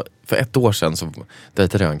äckligt, men för 1 år sedan så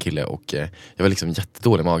dejtade jag en kille och jag var liksom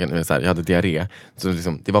jättedålig i magen. Så här, jag hade diarré, så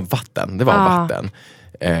liksom, det var vatten.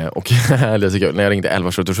 Och när jag ringde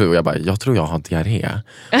 1177 och jag bara, jag tror jag har diarré.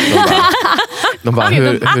 De bara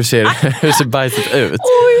hur ser bajset ut?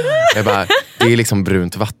 Jag bara, det är liksom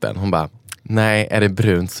brunt vatten. Hon bara, nej, är det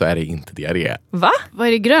brunt så är det inte diarré. Va? Vad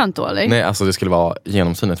är det, grönt då eller? Nej, alltså det skulle vara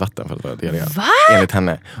genomsynligt vatten för att vara diarré. Va? Enligt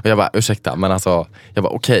henne. Och jag bara, ursäkta, men alltså jag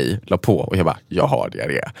bara okej, la på. Och jag bara, jag har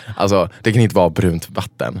diarré. Alltså det kan inte vara brunt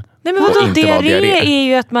vatten. Nej, men vadå, diarré är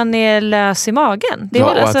ju att man är lös i magen. Det är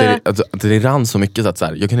ja, väl och att det rann så mycket så att så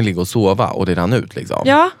här, jag kunde ligga och sova och det rann ut liksom.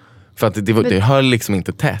 Ja. För att det höll liksom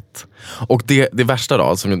inte tätt. Och det värsta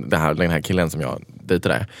då, som den här killen som jag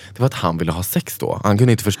dejtade, det var att han ville ha sex då. Han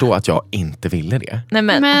kunde inte förstå att jag inte ville det. Nej,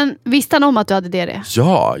 men visste han om att du hade diarré?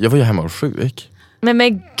 Ja, jag var ju hemma och sjuk.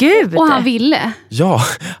 Men gud! Och han ville? Ja,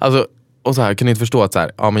 alltså, och så här, kunde inte förstå att så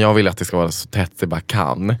här, ja, men jag vill att det ska vara så tätt det bara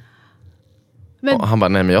kan. Men... Och han bara,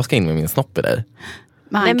 nej men jag ska in med min snopp i dig.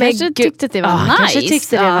 Men han kanske tyckte att det var nice. Han kanske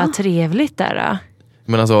tyckte det var trevligt där då.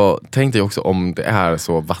 Men alltså, tänk dig också om det är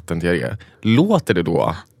så vattendiarré. Låter det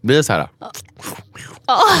då? Blir det så här?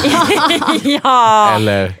 Ja.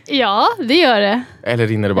 Eller? Ja, det gör det. Eller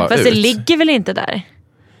rinner det bara fast ut? Det ligger väl inte där?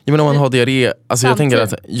 Ja, men om man har diarré, alltså jag tänker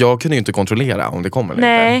att jag kunde ju inte kontrollera om det kommer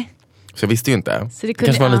eller inte. Så jag visste ju inte. Så det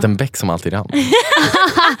kanske var en liten bäck som alltid rann.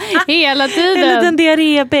 Hela tiden. En liten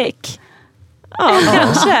diarrébäck. Ja,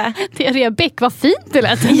 kanske. Diarrébäck, vad fint det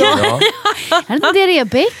lät ändå. Ja. En liten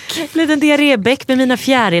diarrébäck. En liten diarrébäck med mina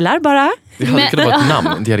fjärilar bara. Det hade kunnat vara ett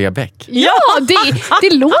namn, diarrébäck. Ja,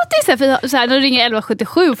 det låter så här när du ringer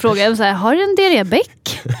 1177 och frågar så här, har du en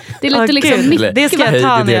diarrébäck? Det är lite liksom mycket. Det ska jag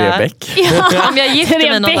ta när jag... Om jag gifter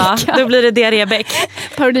mig någon dag, då blir det diarrébäck.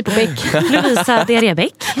 Parodi på bäck. Lovisa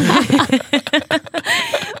diarrébäck.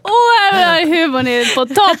 Humorn är på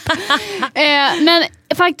topp. Men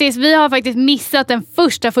faktiskt, vi har faktiskt missat den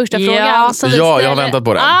första frågan. Ja, jag har väntat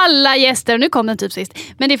på den. Alla gäster, nu kom den typ sist.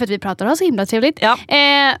 Men det är för att vi pratar så himla trevligt. Ja.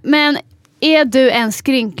 Men är du en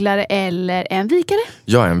skrynklare eller en vikare?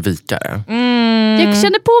 Jag är en vikare. Jag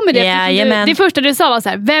kände på mig det. Jajamän. Det första du sa var så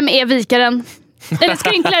här, vem är vikaren? Eller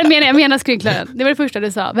skrynklaren menar skrynklaren. Det var det första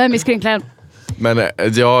du sa, vem är skrynklaren? Men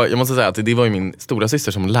jag måste säga att det var ju min stora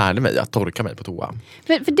syster som lärde mig att torka mig på toa.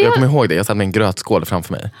 För det jag kommer ihåg det, jag satt med en grötskål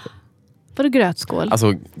framför mig. Vadå grötskål?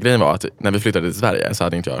 Alltså grejen var att när vi flyttade till Sverige så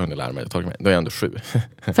hade inte jag hunnit lära mig att torka mig. Då är jag ändå 7.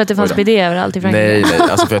 För att det fanns bidé överallt i Frankrike? Nej,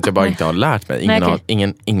 alltså för att jag bara inte har lärt mig.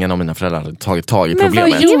 Ingen av mina föräldrar hade tagit tag i men problemet.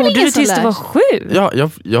 Men vad gjorde du tills du var 7? Ja,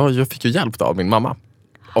 jag fick ju hjälp av min mamma.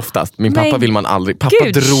 Oftast. Min pappa vill man aldrig. Pappa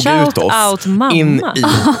drog ut oss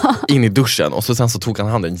in i duschen och sen så tog han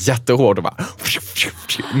handen jättehård och bara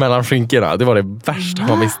mellan skinkorna. Det var det värsta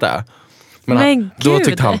man visste. Men då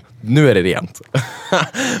tyckte han, nu är det rent.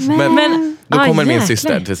 men då kommer min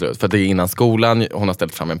syster till slut. För det är innan skolan. Hon har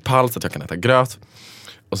ställt fram en pall så att jag kan äta gröt.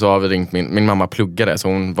 Och så har vi ringt min mamma pluggade. Så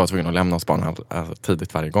hon var tvungen att lämna oss barn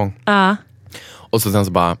tidigt varje gång. Och så sen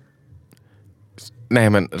så bara, nej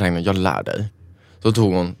men Ragnar, jag lär dig. Så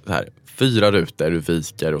tog hon så här 4 rutor, du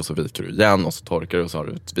viker och så viker du igen och så torkar du och så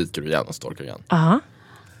viker du igen och så torkar du igen.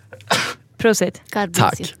 Prosit.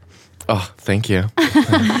 Tack. Thank you.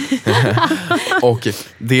 Och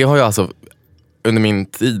det har jag alltså under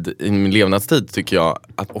min levnadstid tycker jag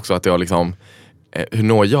att jag liksom hur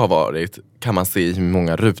nöjd jag har varit kan man se hur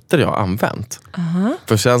många rutor jag har använt.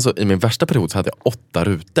 För sen så i min värsta period så hade jag 8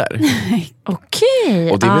 rutor.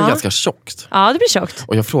 Okej. Och det blir ganska tjockt. Ja, det blir tjockt.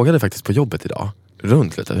 Och jag frågade faktiskt på jobbet idag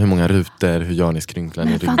runt lite, hur många rutor, hur gör ni skrynklar?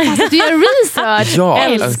 Du gör research. Ja,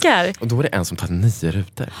 älskar. Och då var det en som tar 9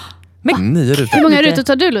 rutor. Men 9 rutor. Hur många rutor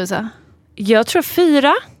tar du, Lovisa? Jag tror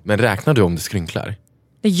 4. Men räknar du om du skrynklar?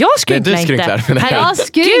 Jag skrynklar inte. Jag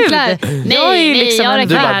skrynklar. Jag är ju liksom en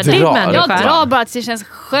värdig människa. Jag drar bara att det känns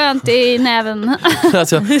skönt i näven.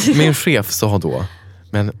 Alltså, min chef sa då,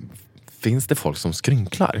 men finns det folk som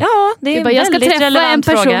skrynklar? Ja, det är en jag ska väldigt träffa relevant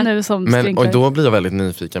en person fråga. nu som skrynklar. Och då blir jag väldigt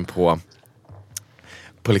nyfiken på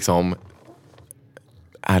liksom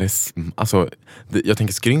alltså, jag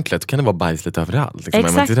tänker skrynklet, kan det vara bajs lite överallt liksom.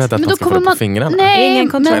 Exakt. Man är inte rädd att men man ska få det på fingrarna. Nej,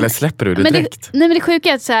 eller släpper du det direkt? Nej, men det sjuka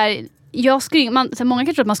är att så här, många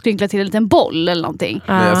kanske tror att man skrynklar till en liten boll eller någonting.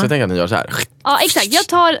 Nej, jag tänker att ni gör så här. Ja, exakt. Jag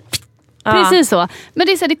tar precis så. Men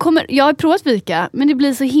det är så här, jag har provat vika, men det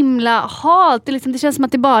blir så himla halt. Det känns som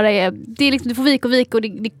att det bara är, du får vika och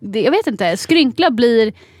jag vet inte, skrynkla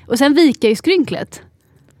blir, och sen vika i skrynklet.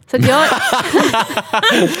 Så att jag...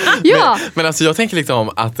 ja. Men alltså jag tänker liksom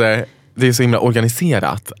att det är så himla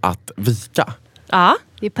organiserat att vika. Ja.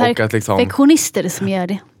 Det är perfektionister som gör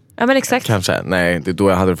det. Ja, men exakt. Kanske, nej,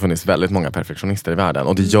 då hade det funnits väldigt många perfektionister i världen.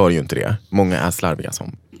 Och det gör ju inte det. Många är slarviga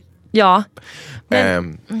som... Ja.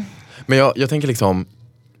 Men jag tänker liksom...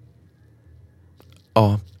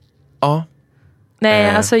 Ja. Nej,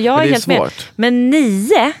 alltså jag är helt svårt. med. Men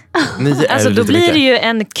 9 alltså då blir mycket. Det ju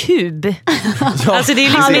en kub. Alltså det är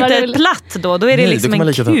liksom inte ett platt då är det liksom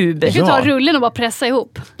en kub. Du kan ta rullen och bara pressa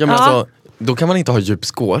ihop. Ja, men alltså, då kan man inte ha djup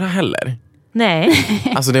skåra heller. Nej.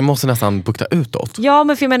 Alltså det måste nästan bukta utåt. Ja,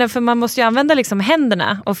 men för man måste ju använda liksom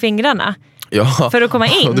händerna och fingrarna. Ja. För att komma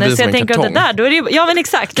in. Så jag tänker att det där, då är det, ja men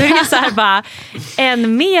exakt, då är det så här bara 1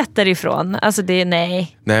 meter ifrån. Alltså det är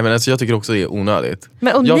nej. Nej, men alltså jag tycker också det är onödigt.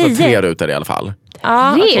 Men jag tar 3 rutor i alla fall.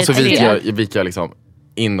 Ja, och så viker jag liksom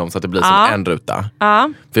in dem så att det blir som en ruta. Ja.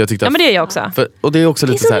 För jag tyckte men det är jag också. Och det är också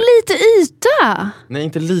lite det är så lite yta. Nej,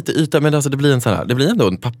 inte lite yta, men alltså det blir en sån här, det blir ändå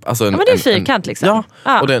en alltså men det är en fyrkant liksom.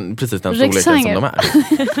 Ja. Och precis den storleken som de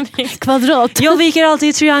är. Kvadrat. Jag viker alltid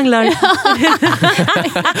i trianglar.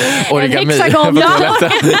 Origami.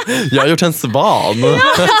 Jag har gjort en svan. Det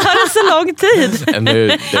tar så lång tid.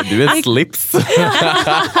 Du är en slips.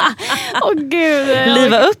 Gud.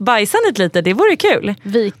 Liva upp bajsandet lite, det vore kul.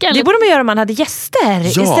 Vika. Det borde man göra om man hade gäster. Ja.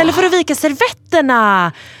 Istället för att vika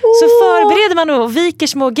servetterna så förbereder man och viker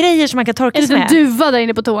små grejer som man kan torka sig med. En duva där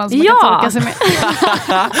inne på toan som man kan torka sig med.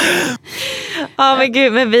 Ja, men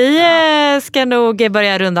gud, men vi ska nog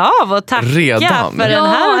börja runda av och tacka för den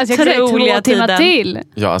här otroliga tiden. Till.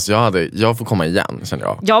 Ja, alltså jag får komma igen, känner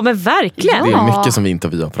jag. Ja, men verkligen. Det är mycket som vi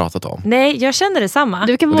har pratat om. Nej, jag känner detsamma.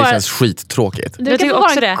 Det känns skittråkigt. Du kan få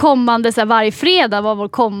vara kommande så här, varje fredag var vår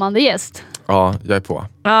kommande gäst. Ja, jag är på.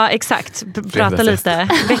 Ja, exakt. Prata lite.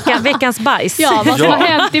 Veckans bajs. Ja, vad som har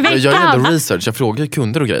hänt i veckan. Jag gör ändå research, jag frågar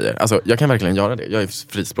kunder och grejer. Alltså, jag kan verkligen göra det. Jag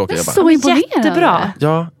är frispråkig. Så imponerande. Jättebra.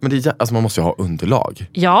 Ja, men alltså, man måste ju ha underlag.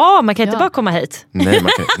 Ja, man kan inte bara komma hit. Nej,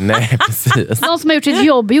 precis. Någon som har gjort sitt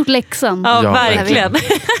jobb, gjort läxan. Ja, verkligen.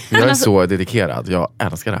 Jag är så dedikerad. Jag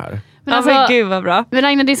älskar det här. Men gud vad bra. Men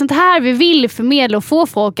Ragnar, det är sånt här vi vill förmedla och få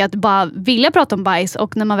folk att bara vilja prata om bajs.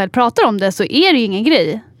 Och när man väl pratar om det så är det ju ingen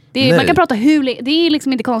grej. Man kan prata det är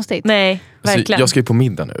liksom inte konstigt. Nej, verkligen. Alltså, jag ska ju på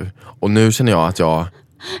middag nu. Och nu känner jag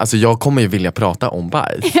att jag kommer ju vilja prata om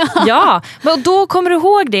bajs. Ja, men då kommer du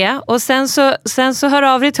ihåg det. Och sen så hör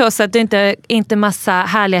av dig till oss att du inte massa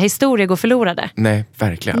härliga historier går förlorade. Nej,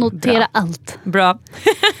 verkligen. Notera allt. Bra.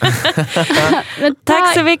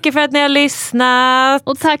 Tack så mycket för att ni har lyssnat.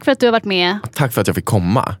 Och tack för att du har varit med. Tack för att jag fick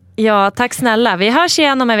komma. Ja, tack snälla. Vi hörs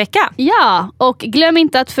igen om en vecka. Ja, och glöm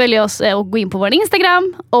inte att följa oss och gå in på vår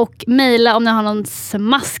Instagram och mejla om ni har någon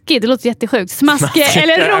smaskig, det låter jättesjukt, smaskig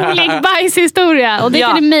eller rolig bajshistoria. Och det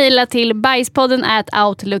kan du mejla till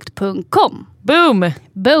bajspodden@outlook.com. Boom!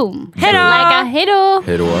 Boom! Hejdå! Hejdå!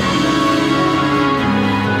 Hejdå!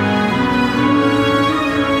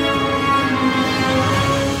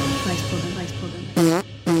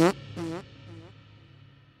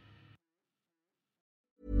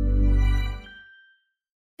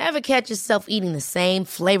 Ever catch yourself eating the same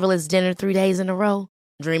flavorless dinner 3 days in a row?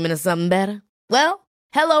 Dreaming of something better? Well,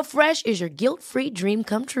 HelloFresh is your guilt-free dream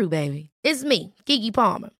come true, baby. It's me, Keke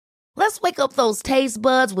Palmer. Let's wake up those taste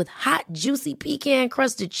buds with hot, juicy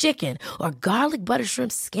pecan-crusted chicken or garlic butter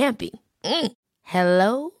shrimp scampi.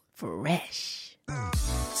 Hello Fresh.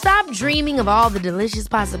 Stop dreaming of all the delicious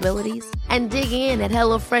possibilities and dig in at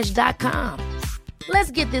HelloFresh.com.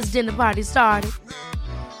 Let's get this dinner party started.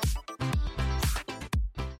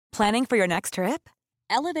 Planning for your next trip?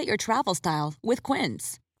 Elevate your travel style with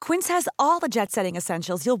Quince. Quince has all the jet-setting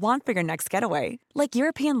essentials you'll want for your next getaway, like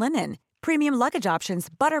European linen, premium luggage options,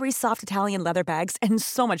 buttery soft Italian leather bags, and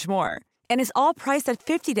so much more. And is all priced at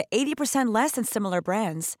 50 to 80% less than similar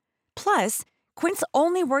brands. Plus, Quince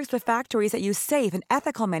only works with factories that use safe and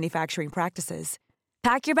ethical manufacturing practices.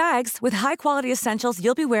 Pack your bags with high-quality essentials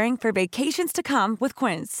you'll be wearing for vacations to come with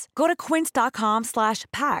Quince. Go to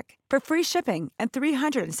quince.com/pack for free shipping and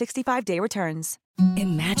 365-day returns.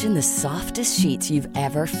 Imagine the softest sheets you've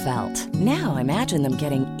ever felt. Now imagine them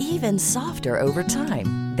getting even softer over time.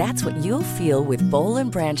 That's what you'll feel with Boll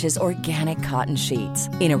 & Branch's organic cotton sheets.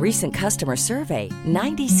 In a recent customer survey,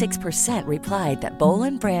 96% replied that Boll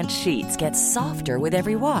 & Branch sheets get softer with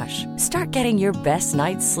every wash. Start getting your best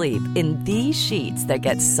night's sleep in these sheets that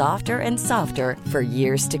get softer and softer for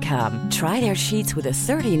years to come. Try their sheets with a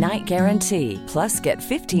 30-night guarantee. Plus, get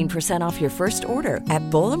 15% off your first order at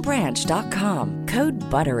BollandBranch.com. Code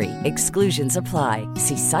BUTTERY. Exclusions apply.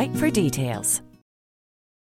 See site for details.